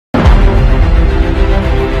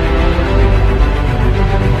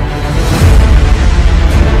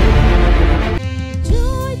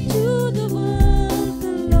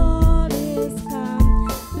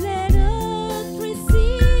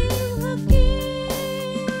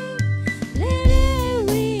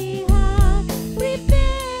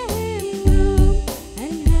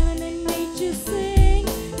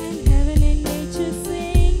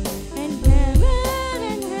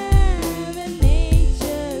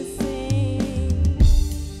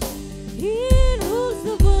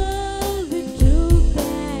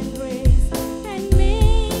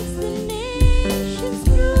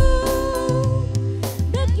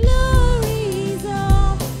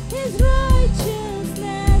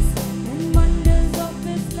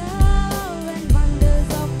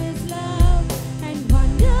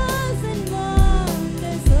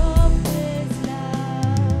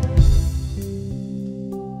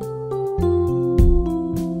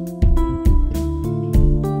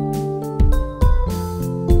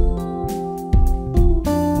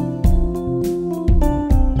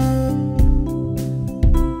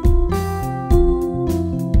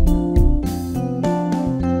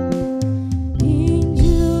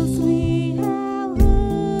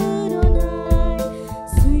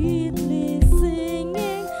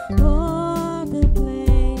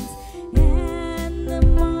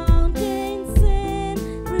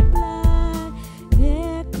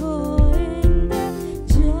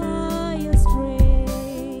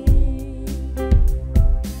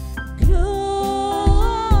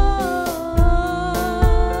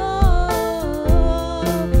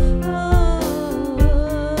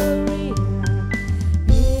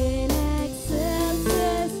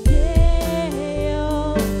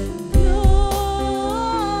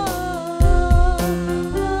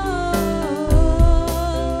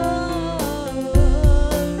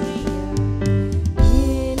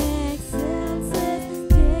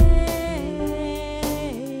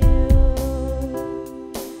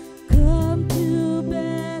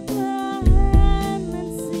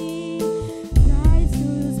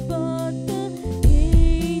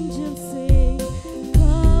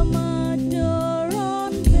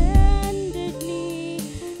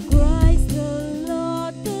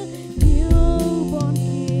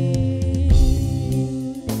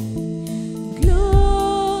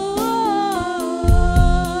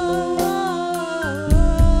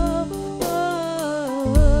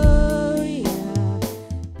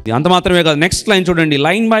అంత మాత్రమే కాదు, నెక్స్ట్ లైన్ చూడండి,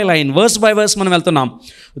 line by line, verse by verse మనం వెళ్తున్నాం.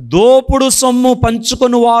 దోపుడు సొమ్ము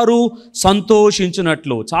పంచుకొని వారు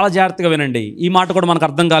సంతోషించినట్లు. చాలా జాగ్రత్తగా వినండి, ఈ మాట కూడా మనకు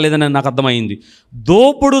అర్థం కాలేదని నాకు అర్థమైంది.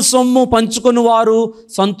 దోపుడు సొమ్ము పంచుకొని వారు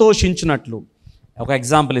సంతోషించినట్లు. ఒక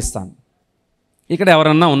ఎగ్జాంపుల్ ఇస్తాను. ఇక్కడ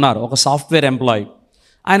ఎవరన్నా ఉన్నారు, ఒక సాఫ్ట్వేర్ ఎంప్లాయీ,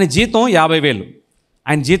 ఆయన జీతం 50,000.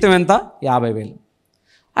 ఆయన జీతం ఎంత? 50,000.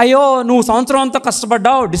 అయ్యో, నువ్వు సంవత్సరం అంతా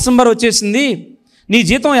కష్టపడ్డావు, డిసెంబర్ వచ్చేసింది, నీ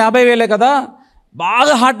జీతం 50,000 కదా,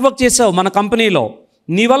 బాగా హార్డ్ వర్క్ చేసావు మన కంపెనీలో,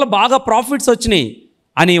 నీ వల్ల బాగా ప్రాఫిట్స్ వచ్చినాయి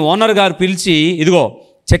అని ఓనర్ గారు పిలిచి, ఇదిగో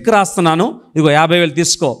చెక్ రాస్తున్నాను, ఇదిగో 50,000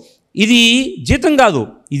 తీసుకో, ఇది జీతం కాదు,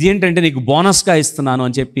 ఇది ఏంటంటే నీకు బోనస్గా ఇస్తున్నాను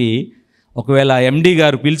అని చెప్పి ఒకవేళ ఎండి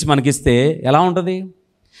గారు పిలిచి మనకిస్తే ఎలా ఉంటుంది?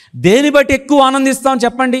 దేని బట్టి ఎక్కువ ఆనందిస్తాం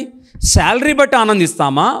చెప్పండి? శాలరీ బట్టి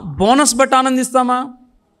ఆనందిస్తామా, బోనస్ బట్టి ఆనందిస్తామా?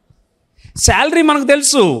 శాలరీ మనకు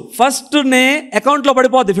తెలుసు, ఫస్ట్నే అకౌంట్లో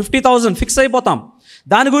పడిపోద్ది, 50,000 ఫిక్స్ అయిపోతాం,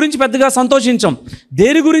 దాని గురించి పెద్దగా సంతోషించాం.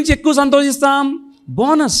 దేని గురించి ఎక్కువ సంతోషిస్తాం?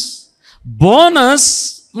 బోనస్. బోనస్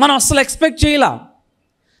మనం అస్సలు ఎక్స్పెక్ట్ చేయలా.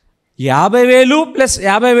 50,000 ప్లస్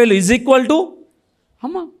 50,000 ఈజ్ ఈక్వల్ టు,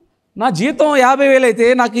 అమ్మ నా జీతం 50,000 అయితే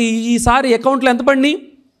నాకు ఈసారి అకౌంట్లో ఎంత పడినాయి?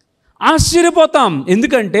 ఆశ్చర్యపోతాం,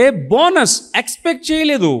 ఎందుకంటే బోనస్ ఎక్స్పెక్ట్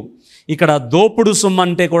చేయలేదు. ఇక్కడ దోపుడు సొమ్ము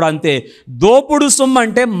అంటే కూడా అంతే. దోపుడు సొమ్ము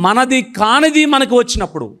అంటే మనది కానిది మనకు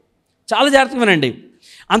వచ్చినప్పుడు. చాలా జాగ్రత్తగా వినండి,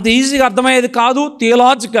 అంత ఈజీగా అర్థమయ్యేది కాదు.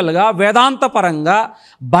 థియలాజికల్గా, వేదాంతపరంగా,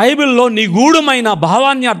 బైబిల్లో నిగూఢమైన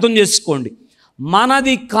భావాన్ని అర్థం చేసుకోండి.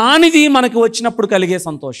 మనది కానిది మనకు వచ్చినప్పుడు కలిగే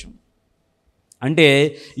సంతోషం అంటే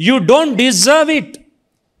యూ డోంట్ డిజర్వ్ ఇట్.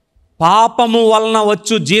 పాపము వలన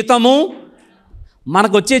వచ్చు జీతము,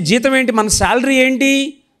 మనకు వచ్చే జీతం ఏంటి? మన శాలరీ ఏంటి?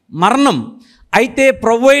 మరణం. అయితే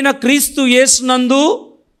ప్రభు అయిన క్రీస్తు యేసునందు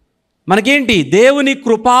మనకేంటి? దేవుని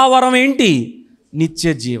కృపావరం ఏంటి?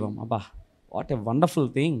 నిత్య జీవం. అబ్బా, what a wonderful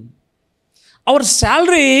thing. Hour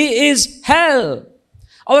salary is hell,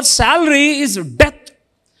 hour salary is death,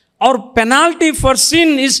 hour penalty for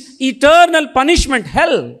sin is eternal punishment,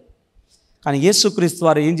 హెల్. కానీ యేసుక్రీస్తు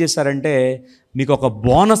వారు ఏం చేశారంటే, మీకు ఒక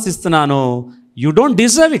బోనస్ ఇస్తున్నాను, యూ డోంట్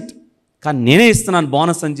డిజర్వ్ ఇట్, కానీ నేనే ఇస్తున్నాను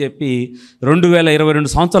బోనస్ అని చెప్పి 2022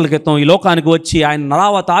 సంవత్సరాల క్రితం ఈ లోకానికి వచ్చి ఆయన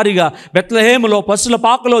నరావతారిగా బెత్లెహేములో పశుల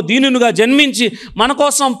పాకలో దీనునిగా జన్మించి మన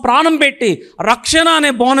కోసం ప్రాణం పెట్టి రక్షణ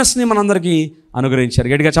అనే బోనస్ని మనందరికీ అనుగ్రహించారు.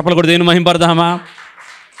 గట్టిగా చెప్పలు కూడా దేని మహింపడదామా?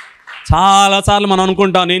 చాలాసార్లు మనం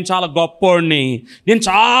అనుకుంటాం, నేను చాలా గొప్పోడిని, నేను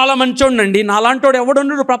చాలా మంచోడినండి, నాలాంటోడు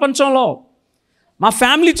ఎవడుండడు ప్రపంచంలో, మా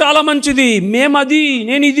ఫ్యామిలీ చాలా మంచిది,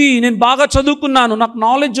 నేను బాగా చదువుకున్నాను, నాకు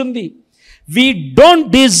నాలెడ్జ్ ఉంది. We don't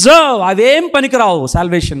deserve. అవేం పనికిరావు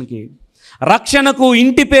సాల్వేషన్కి, రక్షణకు.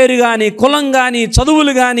 ఇంటి పేరు కానీ, కులం కానీ,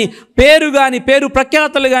 చదువులు కానీ, పేరు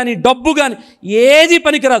ప్రఖ్యాతలు కానీ, డబ్బు కానీ ఏది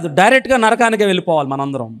పనికిరాదు. డైరెక్ట్గా నరకానికే వెళ్ళిపోవాలి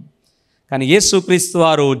మనందరం. కానీ యేసుక్రీస్తు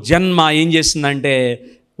వారు జన్మ ఏం చేసిందంటే,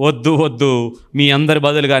 వద్దు మీ అందరి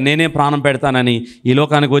బదులుగా నేనే ప్రాణం పెడతానని ఈ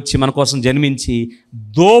లోకానికి వచ్చి మన కోసం జన్మించి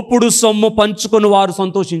దోపుడు సొమ్ము పంచుకొని వారు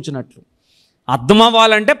సంతోషించినట్లు. అర్థం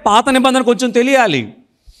అవ్వాలంటే పాత నిబంధన కొంచెం తెలియాలి.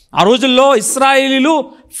 ఆ రోజుల్లో ఇశ్రాయేలీలు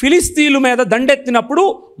ఫిలిస్తీన్ల మీద దండెత్తినప్పుడు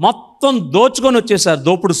మొత్తం దోచుకొని వచ్చేసారు.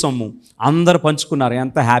 దోపుడు సొమ్ము అందరు పంచుకున్నారు.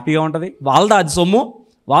 ఎంత హ్యాపీగా ఉంటుంది. వాళ్ళదా అది సొమ్ము?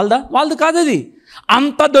 వాళ్ళది కాదు, అది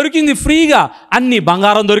అంతా దొరికింది ఫ్రీగా. అన్ని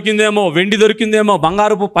బంగారం దొరికిందేమో, వెండి దొరికిందేమో,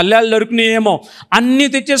 బంగారపు పల్లెలు దొరికినాయేమో, అన్నీ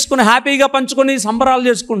తెచ్చేసుకుని హ్యాపీగా పంచుకొని సంబరాలు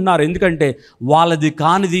చేసుకుంటున్నారు. ఎందుకంటే వాళ్ళది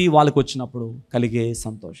కానిది వాళ్ళకి వచ్చినప్పుడు కలిగే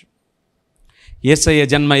సంతోషం. యేసయ్య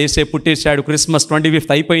జన్మ, యేసయ్య పుట్టేశాడు, క్రిస్మస్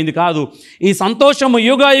 25th అయిపోయింది కాదు. ఈ సంతోషము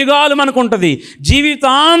యుగ యుగాలు మనకు ఉంటుంది.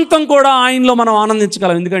 జీవితాంతం కూడా ఆయనలో మనం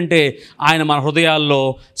ఆనందించగలం. ఎందుకంటే ఆయన మన హృదయాల్లో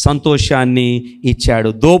సంతోషాన్ని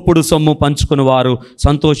ఇచ్చాడు. దోపుడు సొమ్ము పంచుకుని వారు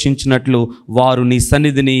సంతోషించినట్లు వారు నీ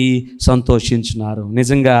సన్నిధిని సంతోషించున్నారు.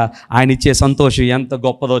 నిజంగా ఆయన ఇచ్చే సంతోషం ఎంత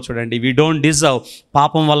గొప్పదో చూడండి. We don't deserve.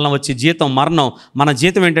 పాపం వలన వచ్చే జీతం మరణం. మన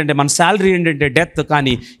జీతం ఏంటంటే, మన శాలరీ ఏంటంటే డెత్.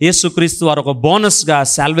 కానీ యేసుక్రీస్తు వారు ఒక బోనస్గా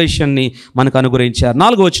సాల్వేషన్ని మనకు అనుగ్రహించారు.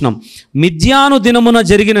 4వ వచనం, మిద్యాను దినమున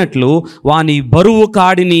జరిగినట్లు వాని బరువు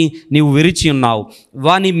కాడిని నీవు విరిచి ఉన్నావు,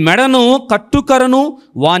 వాని మెడను కట్టుకరను,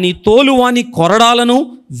 వాని తోలు వాని కొరడాలను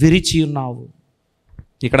విరిచి ఉన్నావు.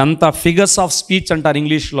 ఇక్కడంతా ఫిగర్స్ ఆఫ్ స్పీచ్ అంటారు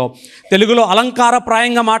ఇంగ్లీష్లో. తెలుగులో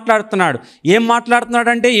అలంకారప్రాయంగా మాట్లాడుతున్నాడు. ఏం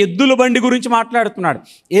మాట్లాడుతున్నాడంటే ఎద్దుల బండి గురించి మాట్లాడుతున్నాడు.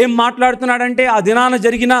 ఏం మాట్లాడుతున్నాడంటే ఆ దినాన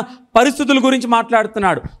జరిగిన పరిస్థితుల గురించి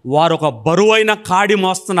మాట్లాడుతున్నాడు. వారు ఒక బరువైన కాడి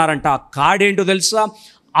మోస్తున్నారంట. ఆ కాడి ఏంటో తెలుసా?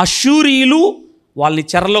 అశూరీయులు వాళ్ళని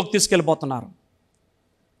చెరలోకి తీసుకెళ్ళిపోతున్నారు.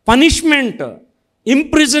 పనిష్మెంట్,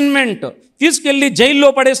 ఇంప్రిజన్మెంట్, తీసుకెళ్ళి జైల్లో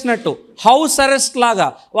పడేసినట్టు, హౌస్ అరెస్ట్ లాగా.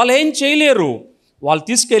 వాళ్ళు ఏం చేయలేరు. వాళ్ళు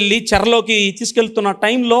తీసుకెళ్ళి చెరలోకి తీసుకెళ్తున్న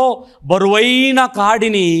టైంలో బరువైన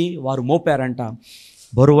కాడిని వారు మోపారంట.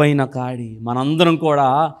 బరువైన కాడి. మనందరం కూడా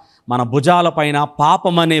మన భుజాల పైన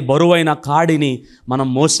పాపం అనే బరువైన కాడిని మనం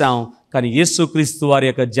మోసాం. కానీ యేసుక్రీస్తు వారి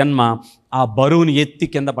యొక్క జన్మ ఆ బరువుని ఎత్తి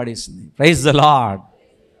కింద పడేసింది. Praise the lord.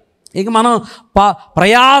 ఇక మనం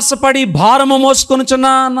ప్రయాసపడి భారము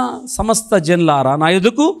మోసుకొనుచున్న సమస్త జనులారా నా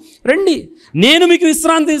ఎదుకు రండి, నేను మీకు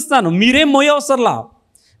విశ్రాంతి ఇస్తాను. మీరేం మోయవసరలా.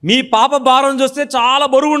 మీ పాప భారం చూస్తే చాలా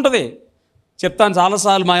బరువు ఉంటుంది. చెప్తాను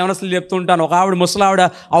చాలాసార్లు, మా యవనస్తులు చెప్తుంటాను. ఒక ఆవిడ ముసలావిడ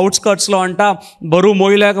అవుట్స్కర్ట్స్లో అంట బరువు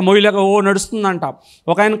మోయలేక నడుస్తుందంట.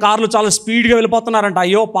 ఒక ఆయన కార్లు చాలా స్పీడ్గా వెళ్ళిపోతున్నారంట.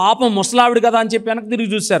 అయ్యో పాపం ముసలావిడ కదా అని చెప్పి వెనక్కి తిరిగి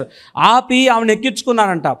చూశారు. ఆపి ఆవిడని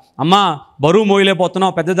ఎక్కించుకున్నారంట. అమ్మా బరువు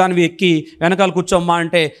మోయలేకపోతున్నావు, పెద్దదానివి ఎక్కి వెనకాల కూర్చోమ్మా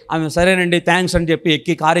అంటే ఆమె సరేనండి థ్యాంక్స్ అని చెప్పి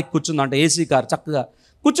ఎక్కి కారు ఎక్కి కూర్చుందంట. ఏసీ కారు చక్కగా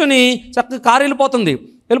కూర్చొని చక్కగా కారు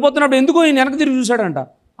వెళ్ళిపోతున్నప్పుడు ఎందుకో ఈయన వెనక్కి తిరిగి చూశాడంట.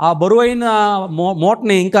 ఆ బరువు అయిన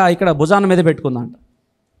మూటని ఇంకా ఇక్కడ భుజాన మీద పెట్టుకుందంట.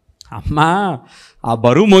 అమ్మా ఆ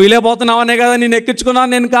బరువు మొయ్యలేకపోతున్నావనే కదా నేను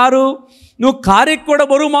ఎక్కించుకున్నాను నేను కారు, నువ్వు కారు ఎక్కి కూడా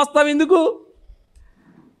బరువు మోస్తావు ఎందుకు?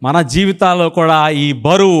 మన జీవితాల్లో కూడా ఈ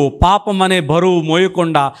బరువు, పాపం అనే బరువు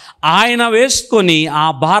మోయకుండా ఆయన వేసుకొని, ఆ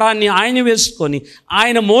భారాన్ని ఆయన వేసుకొని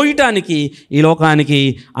ఆయన మోయటానికి ఈ లోకానికి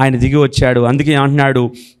ఆయన దిగి వచ్చాడు. అందుకే అంటున్నాడు,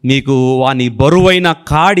 నీకు వాని బరువైన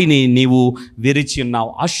కాడిని నీవు విరిచి ఉన్నావు.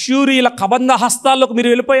 అష్షూరీయుల కబంధ హస్తాల్లోకి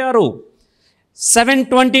మీరు వెళ్ళిపోయారు.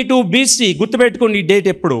 722 BC, గుర్తుపెట్టుకోండి ఈ డేట్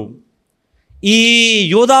ఎప్పుడు. ఈ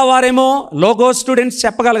యూదావారేమో లోగో స్టూడెంట్స్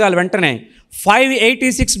చెప్పగలగాలి వెంటనే.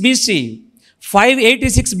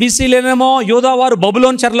 586 BCలోనేమో యూదావారు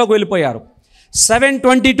బబులోన్ చెరలోకి వెళ్ళిపోయారు.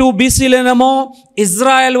 722 BCలోనేమో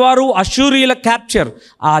ఇజ్రాయెల్ వారు అష్షూరీయుల క్యాప్చర్,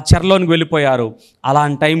 ఆ చెరలోనికి వెళ్ళిపోయారు.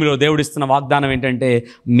 అలాంటి టైంలో దేవుడిస్తున్న వాగ్దానం ఏంటంటే,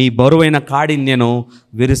 మీ బరువైన కాడిని నేను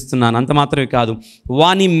విరుస్తున్నాను. అంత మాత్రమే కాదు,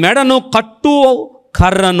 వాని మెడను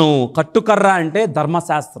కట్టుకర్ర అంటే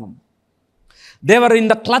ధర్మశాస్త్రం. They were in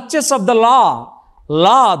the clutches of the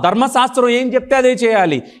law. ధర్మశాస్త్రం ఏం చెప్తే అదే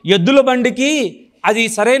చేయాలి. ఎద్దుల బండికి అది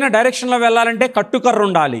సరైన డైరెక్షన్లో వెళ్ళాలంటే కట్టుకర్ర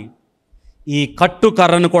ఉండాలి. ఈ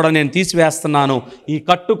కట్టుకర్రను కూడా నేను తీసివేస్తున్నాను. ఈ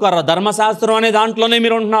కట్టుకర్ర ధర్మశాస్త్రం అనే దాంట్లోనే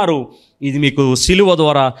మీరు ఉంటున్నారు, ఇది మీకు సిలువ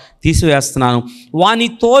ద్వారా తీసివేస్తున్నాను. వాని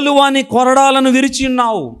తోలు వాని కొరడాలను విరిచి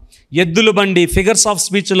ఉన్నావు. ఎద్దుల బండి, ఫిగర్స్ ఆఫ్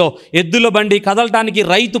స్పీచ్లో ఎద్దుల బండి కదలటానికి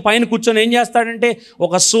రైతు పైన కూర్చొని ఏం చేస్తాడంటే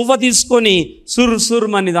ఒక సువ్వ తీసుకొని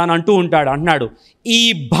సురుమని దాని అంటున్నాడు, ఈ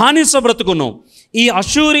బానిస బ్రతుకును, ఈ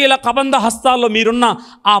అష్షూరీయుల కబంధ హస్తాల్లో మీరున్న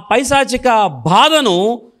ఆ పైశాచిక బాధను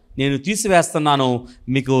నేను తీసివేస్తున్నాను.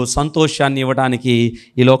 మీకు సంతోషాన్ని ఇవ్వడానికి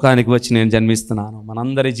ఈ లోకానికి వచ్చి నేను జన్మిస్తున్నాను.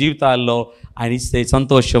 మనందరి జీవితాల్లో ఆయన ఇచ్చే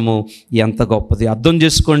సంతోషము ఎంత గొప్పది, అర్థం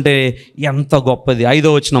చేసుకుంటే ఎంత గొప్పది.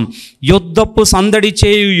 5వ వచనం, యుద్ధపు సందడి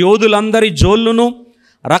చేయు యోధులందరి జోళ్ళును,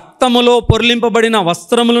 రక్తములో పొర్లింపబడిన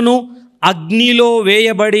వస్త్రములను అగ్నిలో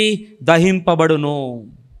వేయబడి దహింపబడును.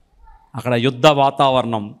 అక్కడ యుద్ధ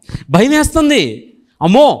వాతావరణం. భయం వేస్తుంది.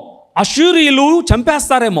 అమ్మో అష్షూరీయులు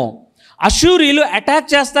చంపేస్తారేమో, అష్షూరీయులు అటాక్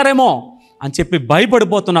చేస్తారేమో అని చెప్పి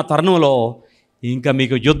భయపడిపోతున్న తరుణంలో ఇంకా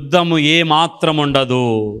మీకు యుద్ధము ఏమాత్రం ఉండదు.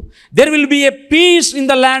 There will be A piece in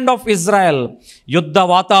the land of Israel. యుద్ధ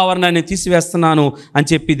వాతావరణాన్ని తీసివేస్తున్నాను అని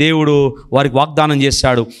చెప్పి దేవుడు వారికి వాగ్దానం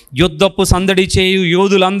చేశాడు. యుద్ధపు సందడి చేయు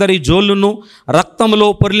యోధులందరి జోళ్ళును, రక్తములో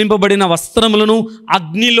పొర్లింపబడిన వస్త్రములను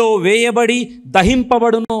అగ్నిలో వేయబడి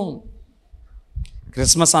దహింపబడును.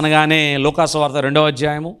 క్రిస్మస్ అనగానే లూకాసు వార్త 2వ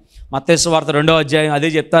అధ్యాయము, మత్తయి వార్త 2వ అధ్యాయం అదే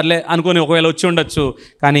చెప్తారులే అనుకుని ఒకవేళ వచ్చి ఉండొచ్చు.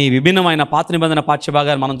 కానీ విభిన్నమైన పాత నిబంధన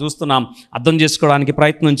పాఠ్యభాగాలు మనం చూస్తున్నాం. అర్థం చేసుకోవడానికి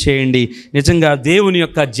ప్రయత్నం చేయండి. నిజంగా దేవుని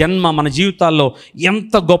యొక్క జన్మ మన జీవితాల్లో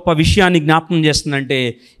ఎంత గొప్ప విషయాన్ని జ్ఞాపకం చేస్తుందంటే,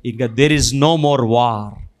 ఇంకా there is no more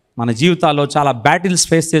war. మన జీవితాల్లో చాలా బ్యాటిల్స్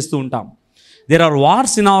ఫేస్ చేస్తూ ఉంటాం. There are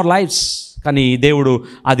wars in our lifes. కానీ దేవుడు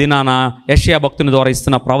ఆ దినాన యెషయా భక్తుని ద్వారా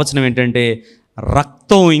ఇస్తున్న ప్రవచనం ఏంటంటే,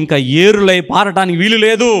 రక్తం ఇంకా ఏరులై పారటానికి వీలు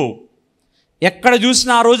లేదు. ఎక్కడ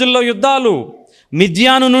చూసినా ఆ రోజుల్లో యుద్ధాలు,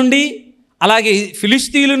 మిద్యాను నుండి, అలాగే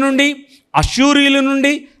ఫిలిస్తీన్ల నుండి, అష్షూరీయుల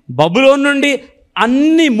నుండి, బబులోన్ నుండి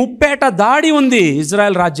అన్ని ముప్పేట దాడి ఉంది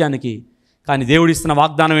ఇజ్రాయెల్ రాజ్యానికి. కానీ దేవుడు ఇస్తున్న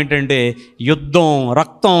వాగ్దానం ఏంటంటే, యుద్ధం,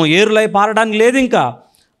 రక్తం ఏరులై పారడానికి లేదు. ఇంకా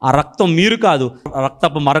ఆ రక్తం మీరు కాదు,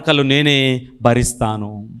 రక్తపు మరకలు నేనే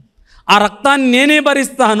భరిస్తాను, ఆ రక్తాన్ని నేనే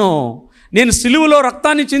భరిస్తాను, నేను సిలువలో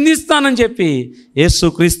రక్తాన్ని చిందిస్తానని చెప్పి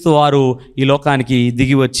యేసుక్రీస్తు వారు ఈ లోకానికి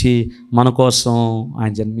దిగి వచ్చి మన కోసం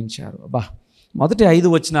ఆయన జన్మించారు. అబ్బా, మొదటి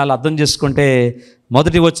 5 వచనాలు అర్థం చేసుకుంటే,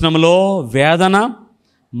 మొదటి వచనంలో వేదన,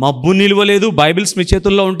 మబ్బు నిలువలేదు. బైబిల్స్ మీ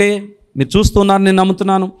చేతుల్లో ఉంటే మీరు చూస్తున్నారు, నేను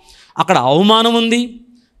నమ్ముతున్నాను. అక్కడ అవమానం ఉంది.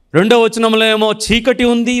 2వ వచనంలో ఏమో చీకటి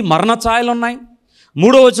ఉంది, మరణ ఛాయలు ఉన్నాయి.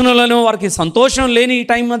 3వ వచనంలోనేమో వారికి సంతోషం లేని ఈ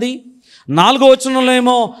టైం అది. 4వ వచనంలో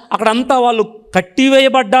ఏమో అక్కడంతా వాళ్ళు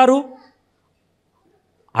కట్టివేయబడ్డారు.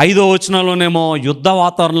 5వ వచనంలోనేమో యుద్ధ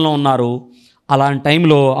వాతావరణంలో ఉన్నారు. అలాంటి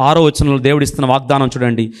టైంలో 6వ వచనంలో దేవుడిస్తున్న వాగ్దానం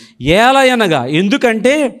చూడండి. ఏలయనగా,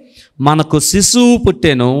 ఎందుకంటే మనకు శిశువు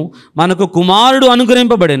పుట్టెను, మనకు కుమారుడు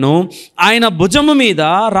అనుగ్రహింపబడెను, ఆయన భుజము మీద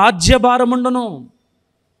రాజ్యభారముండును.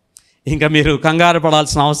 ఇంకా మీరు కంగారు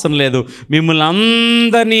పడాల్సిన అవసరం లేదు. మిమ్మల్ని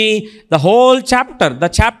అందరినీ the chapter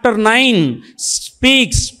 9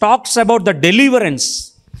 talks about the deliverance,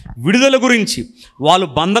 విడుదల గురించి. వాళ్ళు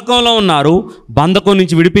బంధకంలో ఉన్నారు, బంధకం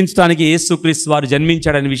నుంచి విడిపించడానికి యేసుక్రీస్తు వారు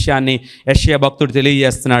జన్మించాడనే విషయాన్ని యెషయా భక్తుడు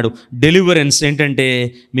తెలియజేస్తున్నాడు. డెలివరెన్స్ ఏంటంటే,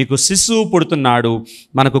 మీకు శిశువు పుడుతున్నాడు,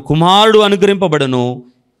 మనకు కుమారుడు అనుగ్రహింపబడును,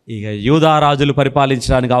 ఇక యూదా రాజులు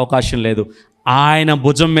పరిపాలించడానికి అవకాశం లేదు, ఆయన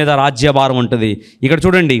భుజం మీద రాజ్యభారం ఉంటుంది. ఇక్కడ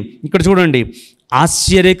చూడండి,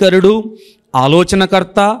 ఆశ్చర్యకరుడు,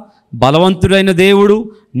 ఆలోచనకర్త, బలవంతుడైన దేవుడు,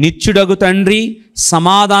 నిత్యుడగు తండ్రి,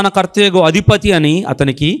 సమాధానకర్తయగు అధిపతి అని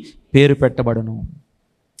అతనికి పేరు పెట్టబడును.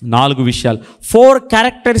 4 విషయాలు, 4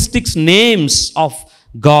 క్యారెక్టరిస్టిక్స్ నేమ్స్ ఆఫ్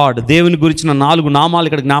గాడ్. దేవుని గురించిన 4 నామాలు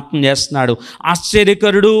ఇక్కడ జ్ఞాపకం చేస్తున్నాడు.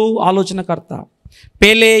 ఆశ్చర్యకరుడు, ఆలోచనకర్త.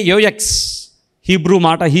 పెలే యోయక్స్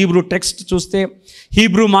హీబ్రూ టెక్స్ట్ చూస్తే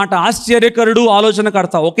హీబ్రూ మాట ఆశ్చర్యకరుడు,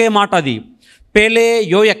 ఆలోచనకర్త ఒకే మాట అది. పెలే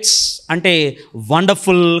యోయక్స్ అంటే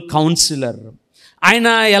వండర్ఫుల్ కౌన్సిలర్. ఆయన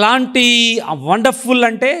ఎలాంటి వండర్ఫుల్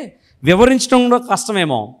అంటే వివరించడం కూడా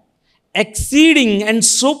కష్టమేమో. Exceeding and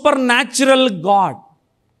super natural God,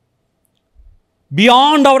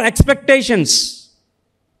 beyond our expectations.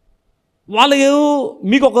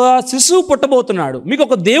 మీకు ఒక శిశువు పుట్టబోతున్నాడు, మీకు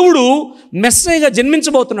ఒక దేవుడు మెస్సైగా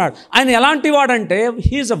జన్మించబోతున్నాడు. ఆయన ఎలాంటి వాడంటే,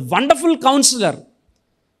 he's a wonderful councillor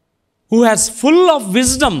who has full of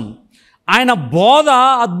wisdom. ఆయన బోధ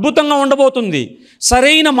అద్భుతంగా ఉండబోతుంది,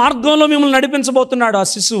 సరైన మార్గంలో మిమ్మల్ని నడిపించబోతున్నాడు ఆ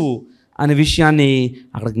శిశువు అనే విషయాన్ని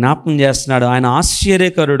అక్కడ జ్ఞాపకం చేస్తున్నాడు. ఆయన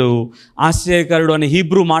ఆశ్చర్యకరుడు అనే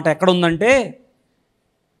హీబ్రూ మాట ఎక్కడ ఉందంటే,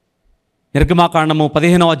 నిర్గమాకాండము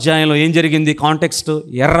 15వ అధ్యాయంలో ఏం జరిగింది కాంటెక్స్ట్?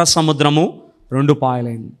 ఎర్ర సముద్రము 2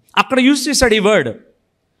 పాయలైంది. అక్కడ యూజ్ చేశాడు ఈ వర్డ్.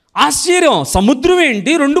 ఆశ్చర్యం, సముద్రం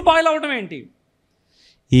ఏంటి 2 పాయలు అవడం ఏంటి?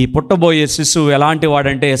 ఈ పుట్టబోయే శిశువు ఎలాంటి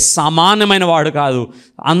వాడంటే సామాన్యమైన వాడు కాదు,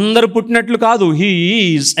 అందరూ పుట్టినట్లు కాదు. He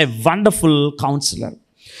is a wonderful councillor.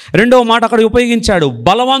 2వ మాట అక్కడ ఉపయోగించాడు,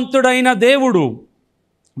 బలవంతుడైన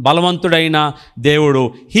దేవుడు.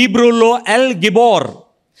 హీబ్రూలో ఎల్ గిబోర్.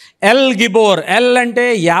 ఎల్ అంటే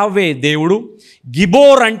యావే దేవుడు,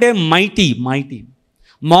 గిబోర్ అంటే మైటీ.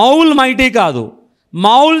 మామూలు మైటీ కాదు,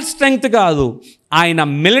 మామూలు స్ట్రెంగ్త్ కాదు. ఆయన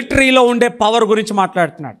మిలిటరీలో ఉండే పవర్ గురించి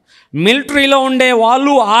మాట్లాడుతున్నాడు. మిలిటరీలో ఉండే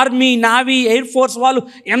వాళ్ళు, ఆర్మీ, నావీ, ఎయిర్ ఫోర్స్ వాళ్ళు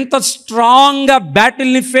ఎంత స్ట్రాంగ్గా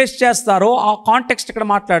బ్యాటిల్ని ఫేస్ చేస్తారో ఆ కాంటెక్స్ట్ ఇక్కడ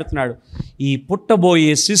మాట్లాడుతున్నాడు. ఈ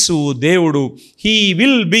పుట్టబోయే శిశువు దేవుడు, he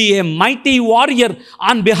will be A mighty warrior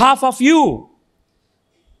on behalf of you.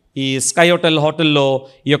 ఈ స్కై హోటల్లో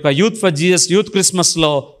ఈ యొక్క యూత్ ఫర్ జీసస్ క్రిస్మస్లో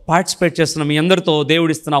పార్టిసిపేట్ చేస్తున్న మీ అందరితో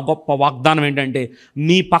దేవుడు ఇస్తున్న గొప్ప వాగ్దానం ఏంటంటే,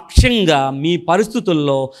 మీ పక్షంగా మీ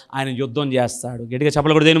పరిస్థితుల్లో ఆయన యుద్ధం చేస్తాడు. గట్టిగా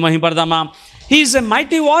చెప్పలు కూడా దేని మహిమపడదామా? హీఈస్ ఎ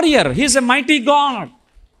మైటీ వారియర్, హీఈస్ ఎ మైటీ గాడ్.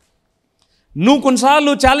 నువ్వు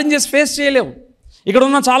కొన్నిసార్లు ఛాలెంజెస్ ఫేస్ చేయలేవు. ఇక్కడ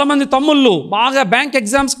ఉన్న చాలామంది తమ్ముళ్ళు బాగా బ్యాంక్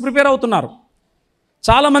ఎగ్జామ్స్కి ప్రిపేర్ అవుతున్నారు,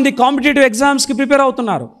 చాలామంది కాంపిటేటివ్ ఎగ్జామ్స్కి ప్రిపేర్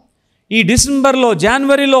అవుతున్నారు. ఈ డిసెంబర్లో,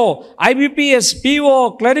 జనవరిలో IBPS, PO,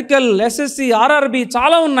 clerical, SSC, RRB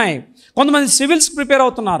చాలా ఉన్నాయి. కొంతమంది సివిల్స్కి ప్రిపేర్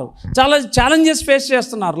అవుతున్నారు, చాలా ఛాలెంజెస్ ఫేస్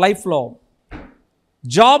చేస్తున్నారు లైఫ్లో.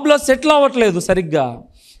 జాబ్లో సెటిల్ అవ్వట్లేదు సరిగ్గా.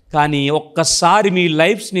 కానీ ఒక్కసారి మీ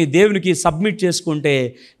లైఫ్స్ని దేవునికి సబ్మిట్ చేసుకుంటే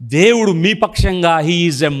దేవుడు మీ పక్షంగా, he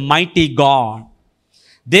is a mighty God.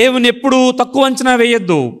 దేవుని ఎప్పుడూ తక్కువ అంచనా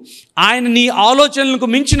వేయొద్దు. ఆయన నీ ఆలోచనలకు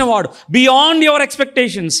మించినవాడు, beyond your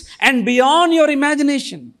expectations and beyond your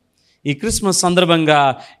imagination. ఈ క్రిస్మస్ సందర్భంగా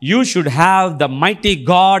you should have the mighty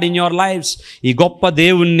God in your lifes. ఈ గొప్ప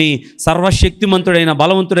దేవుణ్ణి, సర్వశక్తిమంతుడైన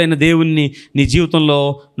బలవంతుడైన దేవుణ్ణి నీ జీవితంలో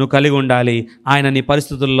నువ్వు కలిగి ఉండాలి. ఆయన నీ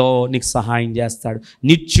పరిస్థితుల్లో నీకు సహాయం చేస్తాడు.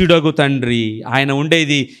 నిత్యుడగు తండ్రి. ఆయన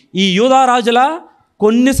ఉండేది ఈ యూదా రాజుల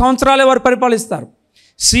కొన్ని సంవత్సరాలే వారు పరిపాలిస్తారు.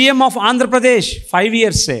 CM of Andhra Pradesh 5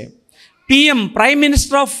 yearsే, PM prime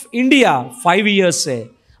minister of India 5 yearsే.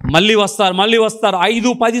 మళ్ళీ వస్తారు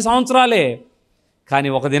 5-10 సంవత్సరాలే. కానీ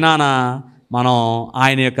ఒక దినాన మనం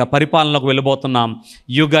ఆయన యొక్క పరిపాలనలోకి వెళ్ళిపోతున్నాం.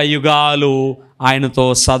 యుగ యుగాలు ఆయనతో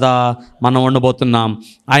సదా మనం ఉండబోతున్నాం.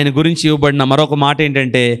 ఆయన గురించి ఇవ్వబడిన మరొక మాట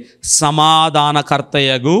ఏంటంటే,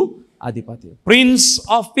 సమాధానకర్తయగు అధిపతి, ప్రిన్స్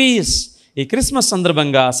ఆఫ్ పీస్. ఈ క్రిస్మస్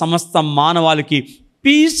సందర్భంగా సమస్త మానవాళికి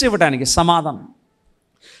పీస్ ఇవ్వడానికి, సమాధానం.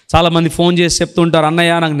 చాలామంది ఫోన్ చేసి చెప్తుంటారు,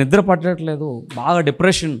 అన్నయ్య నాకు నిద్ర పట్టట్లేదు, బాగా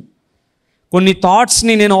డిప్రెషన్, కొన్ని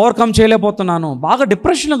థాట్స్ని నేను ఓవర్కమ్ చేయలేకపోతున్నాను, బాగా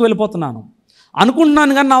డిప్రెషన్లోకి వెళ్ళిపోతున్నాను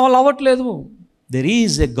అనుకుంటున్నాను, కానీ నా వల్ల అవ్వట్లేదు. There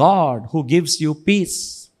is a God who gives you peace.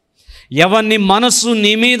 ఎవరిని మనస్సు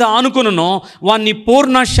నీ మీద ఆనుకునో వాన్ని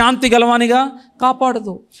పూర్ణ శాంతి గలవానిగా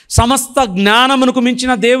కాపాడదు. సమస్త జ్ఞానమునకు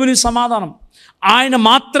మించిన దేవుని సమాధానం. ఆయన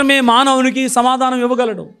మాత్రమే మానవునికి సమాధానం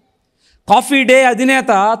ఇవ్వగలడు. కాఫీ డే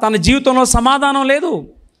అధినేత తన జీవితంలో సమాధానం లేదు.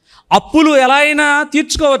 అప్పులు ఎలా అయినా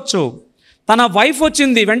తీర్చుకోవచ్చు, తన వైఫ్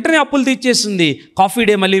వచ్చింది, వెంటనే అప్పులు తీర్చేసింది, కాఫీ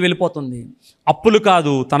డే మళ్ళీ వెళ్ళిపోతుంది. అప్పులు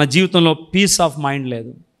కాదు, తన జీవితంలో పీస్ ఆఫ్ మైండ్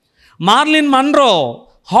లేదు. మార్లిన్ మన్రో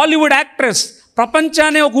హాలీవుడ్ యాక్ట్రెస్,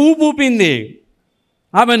 ప్రపంచాన్ని ఒక ఊపు ఊపింది.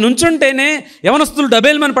 ఆమె నుంచుంటేనే యవనస్తులు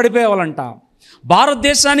డబేల్మని పడిపోయేవాళ్ళంట.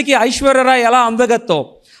 భారతదేశానికి ఐశ్వర్యరాయ్ ఎలా అందగత్తో,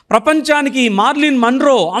 ప్రపంచానికి మార్లిన్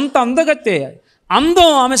మన్రో అంత అందగత్తే. అందం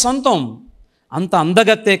ఆమె సొంతం, అంత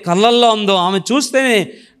అందగత్తే, కళ్ళల్లో అందం. ఆమె చూస్తేనే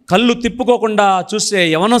కళ్ళు తిప్పుకోకుండా చూసే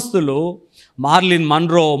యవనస్తులు మార్లిన్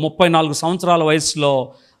మన్రో 34 సంవత్సరాల వయసులో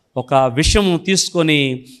ఒక విషయం తీసుకొని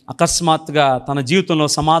అకస్మాత్తుగా తన జీవితంలో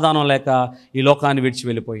సమాధానం లేక ఈ లోకాన్ని విడిచి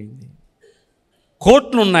వెళ్ళిపోయింది.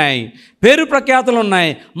 కోట్లు ఉన్నాయి, పేరు ప్రఖ్యాతులు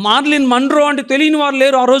ఉన్నాయి. మార్లిన్ మన్రో అంటే తెలియని వారు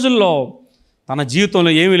లేరు ఆ రోజుల్లో. తన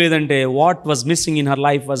జీవితంలో ఏమీ లేదంటే what was missing in her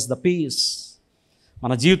life was the piece.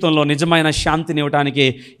 మన జీవితంలో నిజమైన శాంతిని ఇవ్వడానికి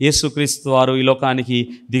యేసుక్రీస్తు వారు ఈ లోకానికి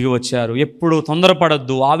దిగి వచ్చారు. ఎప్పుడు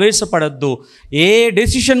తొందరపడద్దు, ఆవేశపడద్దు, ఏ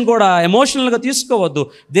డెసిషన్ కూడా ఎమోషనల్గా తీసుకోవద్దు.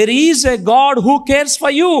 There is a God who cares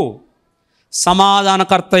for you.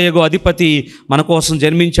 సమాధానకర్తయగు అధిపతి మన కోసం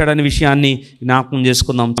జన్మించాడనే విషయాన్ని జ్ఞాపకం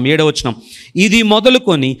చేసుకుందాం. 7వ వచనం, ఇది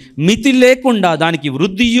మొదలుకొని మితి లేకుండా దానికి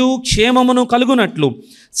వృద్ధియు క్షేమమును కలుగునట్లు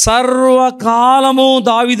సర్వకాలము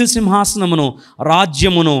దావీదు సింహాసనమును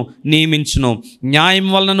రాజ్యమును నియమించును. న్యాయం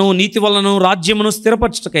వలనను నీతి వలనను రాజ్యమును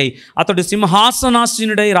స్థిరపరచుటకై అతడు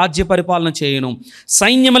సింహాసనాసీనుడై రాజ్య పరిపాలన చేయును.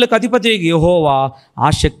 సైన్యములకు అధిపతి యెహోవా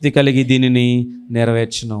ఆసక్తి కలిగి దీనిని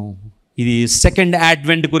నెరవేర్చును. ఇది సెకండ్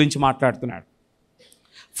అడ్వెంట్ గురించి మాట్లాడుతున్నాడు.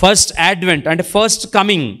 ఫస్ట్ అడ్వెంట్ అంటే ఫస్ట్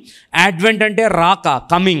కమింగ్, అడ్వెంట్ అంటే రాక,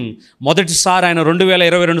 కమింగ్. మొదటిసారి ఆయన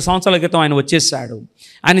 2022 సంవత్సరాల క్రితం ఆయన వచ్చేసాడు,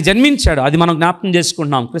 ఆయన జన్మించాడు. అది మనం జ్ఞాపకం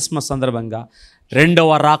చేసుకుంటున్నాం క్రిస్మస్ సందర్భంగా.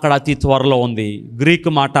 రెండవ రాకడ అతి త్వరలో ఉంది.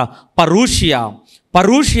 గ్రీకు మాట పరూషియా.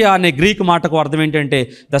 పరూషియా అనే గ్రీకు మాటకు అర్థం ఏంటంటే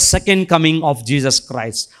the second coming of Jesus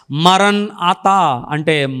Christ. Maran ఆతా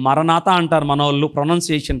అంటే, మరణాత అంటారు మన వాళ్ళు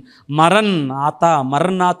ప్రొనౌన్సియేషన్, మరన్ ఆత,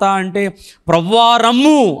 మరణాత అంటే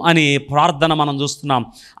ప్రవ్వారమ్ము అని ప్రార్థన మనం చూస్తున్నాం.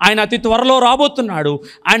 ఆయన అతి త్వరలో రాబోతున్నాడు.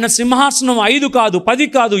 ఆయన సింహాసనం 5 కాదు, 10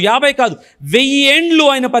 కాదు, 50 కాదు, 1000 ఏండ్లు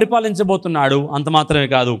ఆయన పరిపాలించబోతున్నాడు. అంత మాత్రమే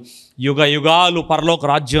కాదు, యుగ యుగాలు పరలోక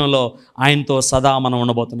రాజ్యంలో ఆయనతో సదా మనం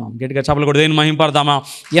ఉండబోతున్నాం. గట్టిగా చప్పలు కూడా దేని మహింపడదామా?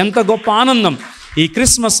 ఎంత గొప్ప ఆనందం ఈ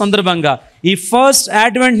క్రిస్మస్ సందర్భంగా. ఈ ఫస్ట్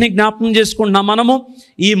అడ్వెంట్ని జ్ఞాపకం చేసుకుంటున్నాం మనము,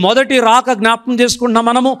 ఈ మొదటి రాక జ్ఞాపకం చేసుకుంటున్నాం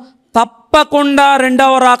మనము. తప్పకుండా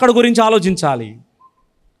రెండవ రాకడ గురించి ఆలోచించాలి.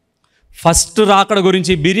 ఫస్ట్ రాకడ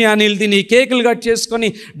గురించి బిర్యానీలు తిని, కేకులు కట్ చేసుకొని,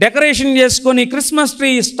 డెకరేషన్ చేసుకొని, క్రిస్మస్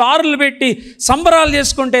ట్రీ స్టార్లు పెట్టి సంబరాలు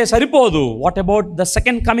చేసుకుంటే సరిపోదు. What about the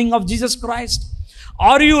second coming of Jesus Christ?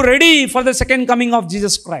 Are you ready for the second coming of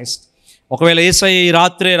Jesus Christ? ఒకవేళ యేసయ్య ఈ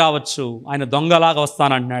రాత్రే రావచ్చు, ఆయన దొంగలాగా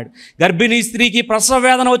వస్తానంటున్నాడు. గర్భిణీ స్త్రీకి ప్రసవ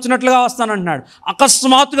వేదన వచ్చినట్లుగా వస్తానంటున్నాడు,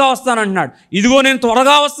 అకస్మాత్తుగా వస్తానంటున్నాడు, ఇదిగో నేను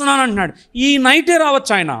త్వరగా వస్తున్నానంటున్నాడు. ఈ నైటే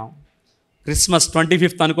రావచ్చు ఆయన. క్రిస్మస్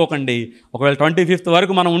 25th అనుకోకండి. ఒకవేళ 25th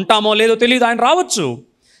వరకు మనం ఉంటామో లేదో తెలియదు, ఆయన రావచ్చు.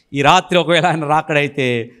 ఈ రాత్రి ఒకవేళ ఆయన రాకడైతే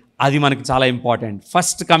అది మనకి చాలా important.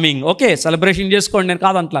 First coming, okay, celebration చేసుకోండి, నేను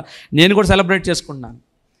కాదంట్లా, నేను కూడా సెలబ్రేట్ చేసుకుంటున్నాను.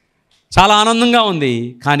 చాలా ఆనందంగా ఉంది.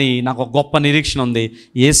 కానీ నాకు ఒక గొప్ప నిరీక్షణ ఉంది.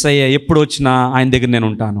 యేసయ్య ఎప్పుడు వచ్చినా ఆయన దగ్గర నేను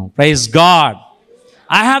ఉంటాను. Praise God.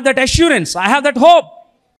 I have that assurance, I have that hope.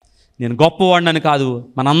 నేను గొప్పవాడిని కాదు,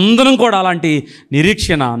 మనందరం కూడా అలాంటి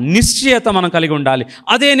నిరీక్షణ, నిశ్చయత మనం కలిగి ఉండాలి.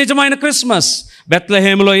 అదే నిజమైన క్రిస్మస్.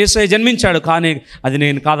 బెత్లెహేములో యేసయ్య జన్మించాడు, కానీ అది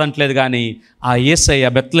నేను కాదంటలేదు. కానీ ఆ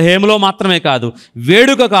యేసయ్య బెత్లెహేములో మాత్రమే కాదు,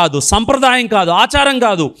 వేడుక కాదు, సంప్రదాయం కాదు, ఆచారం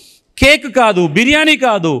కాదు, కేక్ కాదు, బిర్యానీ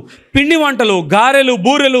కాదు, పిండి వంటలు, గారెలు,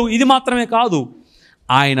 బూరెలు, ఇది మాత్రమే కాదు.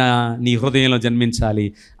 ఆయన నీ హృదయంలో జన్మించాలి.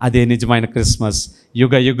 అదే నిజమైన క్రిస్మస్.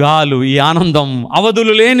 యుగ యుగాలు ఈ ఆనందం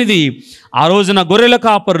అవధులు లేనిది. ఆ రోజున గొర్రెల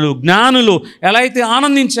కాపరులు, జ్ఞానులు ఎలా అయితే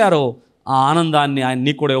ఆనందించారో ఆ ఆనందాన్ని ఆయన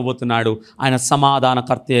నీకు కూడా ఇవ్వబోతున్నాడు. ఆయన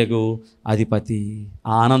సమాధానకర్తయగు అధిపతి.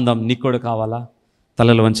 ఆ ఆనందం నీకు కూడా కావాలా?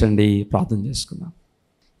 తలలు వంచండి, ప్రార్థన చేసుకుందాం.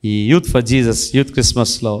 ఈ యూత్ ఫర్ జీసస్, యూత్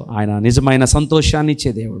క్రిస్మస్లో ఆయన నిజమైన సంతోషాన్ని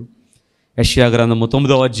ఇచ్చే దేవుడు. యెషయా గ్రంథము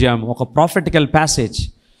 9వ అధ్యాయం ఒక ప్రాఫెటికల్ ప్యాసేజ్,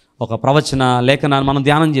 ఒక ప్రవచన లేఖనాన్ని మనం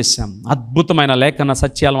ధ్యానం చేశాం. అద్భుతమైన లేఖన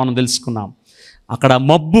సత్యాలు మనం తెలుసుకున్నాం. అక్కడ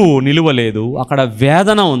మబ్బు నిలువలేదు, అక్కడ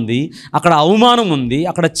వేదన ఉంది, అక్కడ అవమానం ఉంది,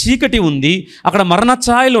 అక్కడ చీకటి ఉంది, అక్కడ మరణ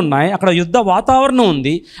ఛాయలు ఉన్నాయి, అక్కడ యుద్ధ వాతావరణం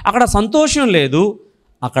ఉంది, అక్కడ సంతోషం లేదు,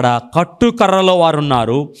 అక్కడ కట్టుకర్రలో వారు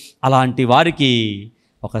ఉన్నారు. అలాంటి వారికి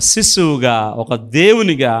ఒక శిశువుగా, ఒక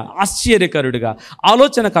దేవునిగా, ఆశ్చర్యకరుడిగా,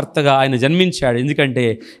 ఆలోచనకర్తగా ఆయన జన్మించాడు. ఎందుకంటే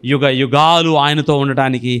యుగ యుగాలు ఆయనతో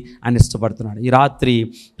ఉండటానికి ఆయన ఇష్టపడుతున్నాడు. ఈ రాత్రి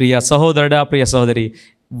ప్రియ సహోదరుడా, ప్రియ సహోదరి,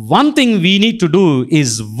 one thing we need to do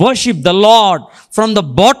is worship the Lord from the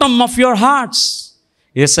bottom of your hearts.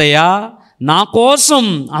 యేసయ్యా, నా కోసం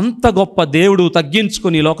అంత గొప్ప దేవుడు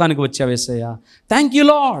తగ్గించుకుని ఈ లోకానికి వచ్చావు యేసయ్యా, థ్యాంక్ యూ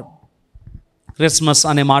లార్డ్. క్రిస్మస్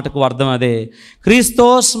అనే మాటకు అర్థం అదే.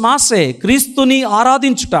 క్రీస్తోస్ మాసే, క్రీస్తుని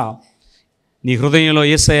ఆరాధించుట. నీ హృదయంలో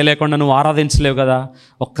యేసయ్య లేకుండా నువ్వు ఆరాధించలేవు కదా.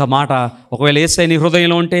 ఒక్క మాట, ఒకవేళ యేసయ్య నీ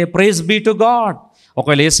హృదయంలో ఉంటే ప్రైజ్ బీ టు గాడ్.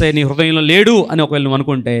 ఒకవేళ యేసయ్య నీ హృదయంలో లేడు అని ఒకవేళ నువ్వు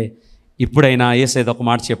అనుకుంటే, ఇప్పుడైనా యేసయ్యతో ఒక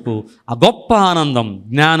మాట చెప్పు. ఆ గొప్ప ఆనందం,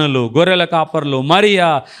 జ్ఞానులు, గొర్రెల కాపర్లు, మరియా,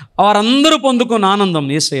 వారందరూ పొందుకున్న ఆనందం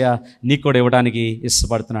యేసయ్య నీకు కూడా ఇవ్వడానికి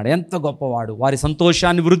ఇష్టపడుతున్నాడు. ఎంత గొప్పవాడు! వారి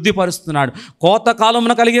సంతోషాన్ని వృద్ధిపరుస్తున్నాడు.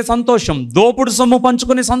 కోతకాలమున కలిగే సంతోషం, దోపుడు సొమ్ము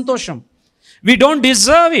పంచుకునే సంతోషం. We don't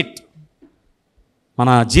deserve it.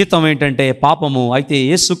 మన జీతం ఏంటంటే పాపము, అయితే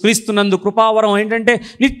యేసుక్రీస్తునందు కృపావరం ఏంటంటే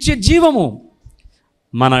నిత్య జీవము.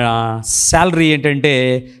 మన శాలరీ ఏంటంటే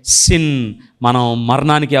సిన్, మనం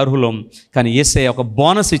మరణానికి అర్హులం. కానీ యేసయ్య ఒక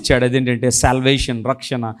బోనస్ ఇచ్చాడు, అదేంటంటే సాల్వేషన్,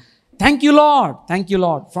 రక్షణ. Thank you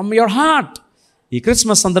lord from your heart. ఈ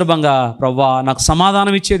క్రిస్మస్ సందర్భంగా ప్రభువా నాకు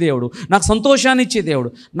సమాధానం ఇచ్చే దేవుడు, నాకు సంతోషాన్ని ఇచ్చే దేవుడు,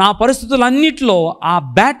 నా పరిస్థితులన్నిటిలో ఆ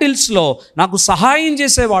బ్యాటిల్స్లో నాకు సహాయం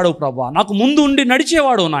చేసేవాడు ప్రభువా, నాకు ముందు ఉండి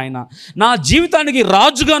నడిచేవాడు నాయన, నా జీవితానికి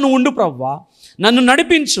రాజుగా నువ్వు ఉండు ప్రభువా, నన్ను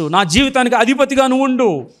నడిపించు, నా జీవితానికి అధిపతిగా నువ్వు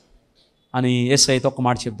ఉండు అని యేసయ్యతో ఒక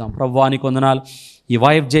మాట చెప్దాం. ప్రభువా నీకు వందనాలు. ఈ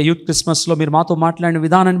వైఎఫ్జే యూత్ క్రిస్మస్లో మీరు మాతో మాట్లాడిన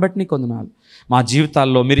విధానాన్ని బట్టి నీకు వందనాలు. మా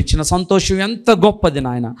జీవితాల్లో మీరు ఇచ్చిన సంతోషం ఎంత గొప్పది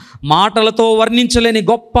నాయన. మాటలతో వర్ణించలేని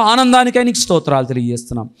గొప్ప ఆనందానికై నీకు స్తోత్రాలు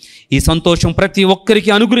తెలియజేస్తున్నాం. ఈ సంతోషం ప్రతి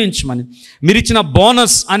ఒక్కరికి అనుగ్రహించమని మీరిచ్చిన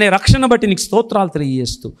బోనస్ అనే రక్షణ బట్టి నీకు స్తోత్రాలు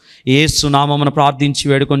తెలియజేస్తూ యేసు నామమున ప్రార్థించి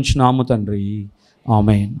వేడుకొంచున్నాము తండ్రి.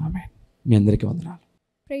 ఆమేన్. మీ అందరికీ వందనాలు.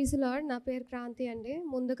 Praise lord. నా పేరు క్రాంతి అండి.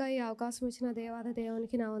 ముందుగా ఈ అవకాశం ఇచ్చిన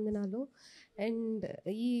దేవునికి నా వందనాలు. అండ్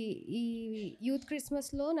ఈ ఈ యూత్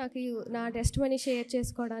క్రిస్మస్లో నాకు నా టెస్ట్ మనీ షేర్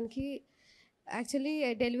చేసుకోవడానికి, యాక్చువల్లీ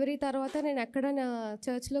డెలివరీ తర్వాత నేను ఎక్కడ నా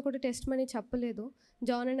చర్చ్లో కూడా టెస్ట్ మనీ చెప్పలేదు.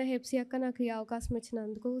 జాన్ అండ్ హెప్సీ అక్క నాకు ఈ అవకాశం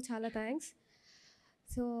ఇచ్చినందుకు చాలా థ్యాంక్స్.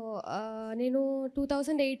 సో నేను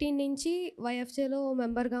 2018 నుంచి వైఎఫ్జేలో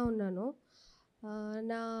మెంబర్గా ఉన్నాను.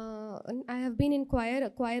 ఐ హ్యావ్ బీన్ ఇన్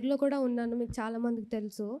క్వైర్లో కూడా ఉన్నాను, మీకు చాలామందికి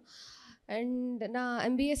తెలుసు. అండ్ నా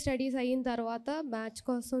MBA స్టడీస్ అయిన తర్వాత బ్యాచ్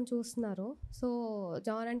కోసం చూస్తున్నారు. సో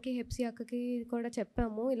జాన్ అండ్కి హెప్సీ అక్కకి కూడా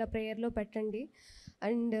చెప్పాము, ఇలా ప్రేయర్లో పెట్టండి.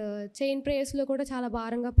 అండ్ చైన్ ప్రేయర్స్లో కూడా చాలా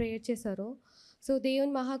భారంగా ప్రేయర్ చేశారు. సో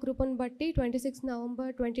దేవుని మహాకృపను బట్టి 26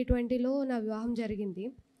 నవంబర్ 2020లో నా వివాహం జరిగింది.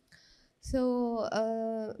 సో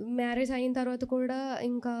మ్యారేజ్ అయిన తర్వాత కూడా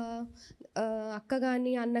ఇంకా అక్క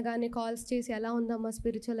కానీ అన్న కానీ కాల్స్ చేసి ఎలా ఉందమ్మా,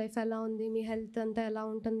 స్పిరిచువల్ లైఫ్ ఎలా ఉంది, మీ హెల్త్ అంతా ఎలా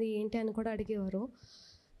ఉంటుంది ఏంటి అని కూడా అడిగేవారు.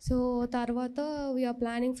 సో తర్వాత we are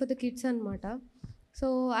planning for the kids అనమాట. So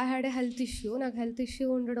I had a health issue. నాకు హెల్త్ ఇష్యూ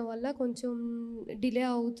ఉండడం వల్ల కొంచెం డిలే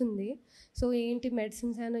అవుతుంది. సో ఏంటి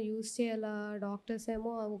మెడిసిన్స్ ఏమైనా యూస్ చేయాలా, డాక్టర్స్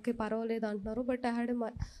ఏమో ఓకే పర్వాలేదు అంటున్నారు, but I had a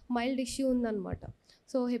mild issue ఉందన్నమాట.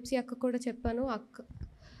 సో హెప్సీ అక్క కూడా చెప్పాను, అక్క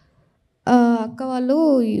వాళ్ళు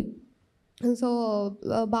సో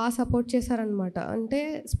బాగా సపోర్ట్ చేశారనమాట. అంటే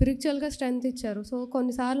స్పిరిచువల్గా స్ట్రెంగ్త్ ఇచ్చారు. సో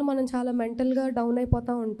కొన్నిసార్లు మనం చాలా మెంటల్గా డౌన్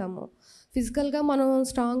అయిపోతూ ఉంటాము. ఫిజికల్గా మనం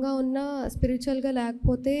స్ట్రాంగ్గా ఉన్నా స్పిరిచువల్గా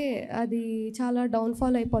లేకపోతే అది చాలా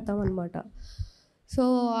డౌన్ఫాల్ అయిపోతాం అనమాట. సో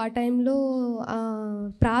ఆ టైంలో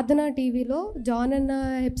ప్రార్థన టీవీలో జాన్ అన్న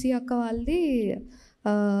హెప్సీ అక్క వాళ్ళది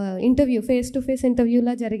ఇంటర్వ్యూ, ఫేస్ టు ఫేస్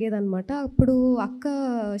ఇంటర్వ్యూలా జరిగేదన్నమాట. అప్పుడు అక్క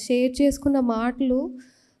షేర్ చేసుకున్న మాటలు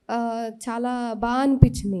చాలా బాగా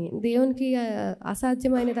అనిపించింది. దేవునికి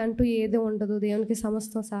అసాధ్యమైనది అంటూ ఏది ఉండదు, దేవునికి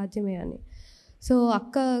సమస్తం సాధ్యమే అని. సో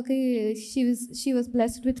అక్కకి she was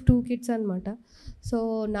blessed with 2 kids అనమాట. సో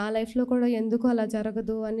నా లైఫ్లో కూడా ఎందుకు అలా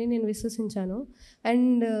జరగదు అని నేను విశ్వసించాను.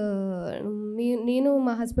 అండ్ నేను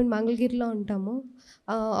మా హస్బెండ్ మంగళగిరిలో ఉంటాము.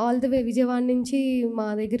 ఆల్ ది వే విజయవాడ నుంచి మా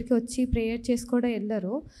దగ్గరికి వచ్చి ప్రేయర్ చేసి కూడా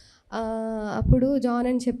వెళ్ళారు. అప్పుడు జాన్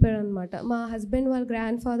అని చెప్పాడు అనమాట, మా హస్బెండ్ వాళ్ళ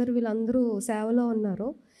గ్రాండ్ ఫాదర్ వీళ్ళందరూ సేవలో ఉన్నారు,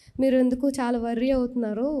 మీరు ఎందుకు చాలా వర్రీ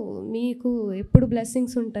అవుతున్నారు, మీకు ఎప్పుడు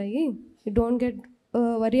బ్లెస్సింగ్స్ ఉంటాయి, you don't get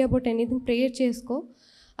worry about anything, prayer చేసుకో.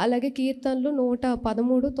 అలాగే కీర్తనలు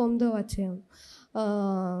 113:9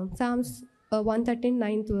 సామ్స్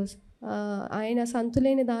 113:9 ఆయన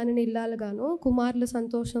సంతులేని దానిని ఇల్లాలుగాను, కుమారుల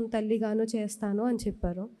సంతోషం తల్లిగాను చేస్తాను అని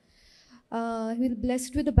చెప్పారు. Will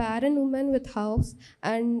blessed with barren women with house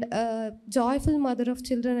and joyful mother of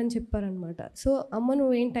children అని చెప్పారనమాట. సో అమ్మ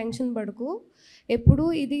నువ్వేం టెన్షన్ పడకు, ఎప్పుడు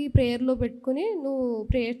ఇది ప్రేయర్లో పెట్టుకుని నువ్వు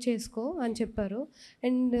ప్రేయర్ చేసుకో అని చెప్పారు.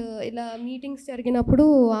 అండ్ ఇలా మీటింగ్స్ జరిగినప్పుడు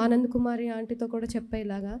ఆనంద్ కుమారి ఆంటీతో కూడా చెప్పా,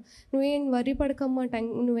 ఇలాగా నువ్వేం వరి పడకమ్మా,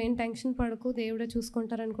 నువ్వేం టెన్షన్ పడకు, దేవుడే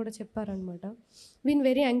చూసుకుంటారని కూడా చెప్పారనమాట. వీన్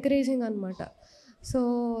వెరీ ఎంకరేజింగ్ అనమాట. సో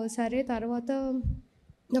సరే, తర్వాత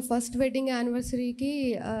నా first wedding యానివర్సరీకి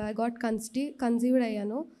I got conceived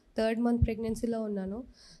అయ్యాను. 3rd month ప్రెగ్నెన్సీలో ఉన్నాను.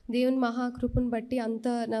 దేవుని మహాకృపను బట్టి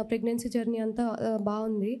అంతా నా ప్రెగ్నెన్సీ జర్నీ అంతా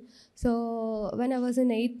బాగుంది. So when I was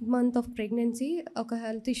in 8th month of pregnancy ఒక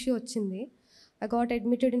హెల్త్ ఇష్యూ వచ్చింది. ఐ గాట్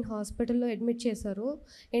అడ్మిటెడ్ ఇన్ హాస్పిటల్లో అడ్మిట్ చేశారు.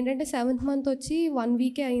 ఏంటంటే 7th మంత్ వచ్చి 1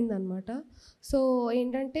 వీకే అయిందనమాట. సో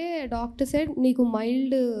ఏంటంటే డాక్టర్ సెడ్ నీకు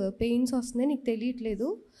మైల్డ్ పెయిన్స్ వస్తున్నాయి, నీకు తెలియట్లేదు.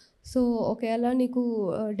 సో ఒకవేళ నీకు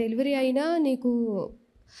డెలివరీ అయినా నీకు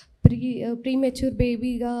ప్రీమెచ్యూర్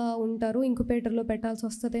బేబీగా ఉంటారు, ఇంక్యుబేటర్లో పెట్టాల్సి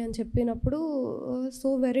వస్తుంది అని చెప్పినప్పుడు సో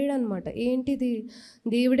వెరీడ్ అనమాట. ఏంటిది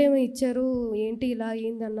దేవుడేమో ఇచ్చారు, ఏంటి ఇలా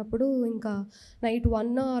అయింది అన్నప్పుడు ఇంకా నైట్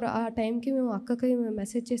 1 hour ఆ టైంకి మేము అక్కకి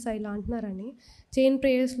మెసేజ్ చేసా ఇలా అంటున్నారని. చైన్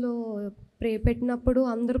ప్రేయర్స్లో పెట్టినప్పుడు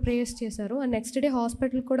అందరూ ప్రేయర్స్ చేశారు. అండ్ నెక్స్ట్ డే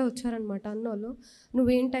హాస్పిటల్కి కూడా వచ్చారనమాట అన్నోళ్ళు.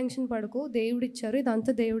 నువ్వేం టెన్షన్ పడకు, దేవుడు ఇచ్చారు,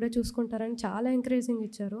 ఇదంతా దేవుడే చూసుకుంటారని చాలా ఎంకరేజింగ్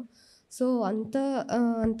ఇచ్చారు. సో అంతా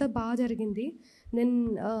బాగా జరిగింది. దెన్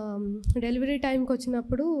డెలివరీ టైంకి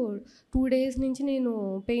వచ్చినప్పుడు 2 days నుంచి నేను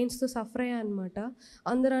పెయిన్స్తో సఫర్ అయ్యాను అనమాట.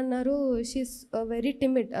 అందరూ అన్నారు షీస్ వెరీ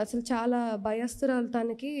టిమిడ్, అసలు చాలా భయస్తురాలు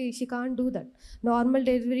తనకి, she can't do that, normal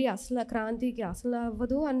delivery అసలు క్రాంతికి అసలు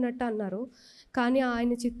అవ్వదు అన్నట్టు అన్నారు. కానీ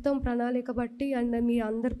ఆయన చిత్తం ప్రణాళిక బట్టి అండ్ మీ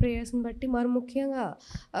అందరి ప్రేయర్స్ని బట్టి మరి ముఖ్యంగా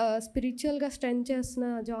స్పిరిచువల్గా స్ట్రెంత్ చేస్తున్న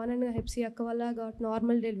జాన్ అండ్ హెప్సీ అక్క వల్ల got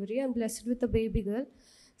normal delivery and blessed with a baby girl.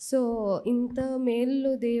 So ఇంత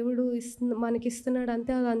మేలు దేవుడు మనకిస్తున్నాడు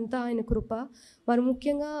అంటే అదంతా ఆయన కృప. మరి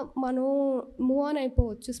ముఖ్యంగా మనం మూవ్ ఆన్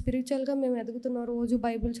అయిపోవచ్చు. స్పిరిచువల్గా మేము ఎదుగుతున్నాం, రోజు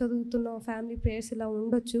బైబిల్ చదువుతున్నాం, ఫ్యామిలీ ప్రేయర్స్ ఇలా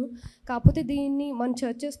ఉండొచ్చు. కాకపోతే దీన్ని మన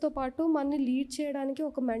చర్చెస్తో పాటు మనని లీడ్ చేయడానికి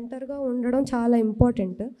ఒక మెంటర్గా ఉండడం చాలా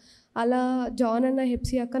ఇంపార్టెంట్. అలా జాన్ అన్న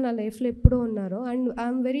హెప్సీ అక్క నా లైఫ్లో ఎప్పుడూ ఉన్నారు and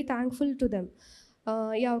I'm very thankful to them.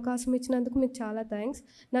 ఈ అవకాశం ఇచ్చినందుకు మీకు చాలా థ్యాంక్స్.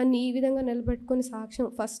 నన్ను ఈ విధంగా నిలబెట్టుకుని సాక్ష్యం,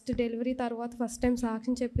 ఫస్ట్ డెలివరీ తర్వాత ఫస్ట్ టైం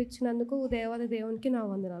సాక్ష్యం చెప్పించినందుకు దేవాది దేవునికి నా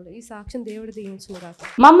వందనాలు. ఈ సాక్ష్యం దేవుడు దీవించును గాక.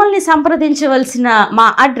 మమ్మల్ని సంప్రదించవలసిన మా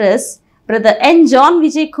address brother N John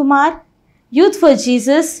Vijay Kumar, youth for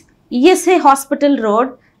Jesus, ESI hospital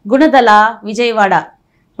road, Gunadala, Vijayawada.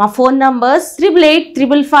 మా ఫోన్ నంబర్స్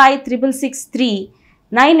 88555663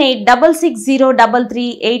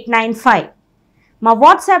 9866033895. మా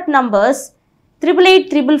WhatsApp numbers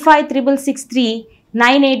 88555663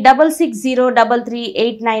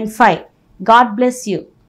 9866033895. God bless you.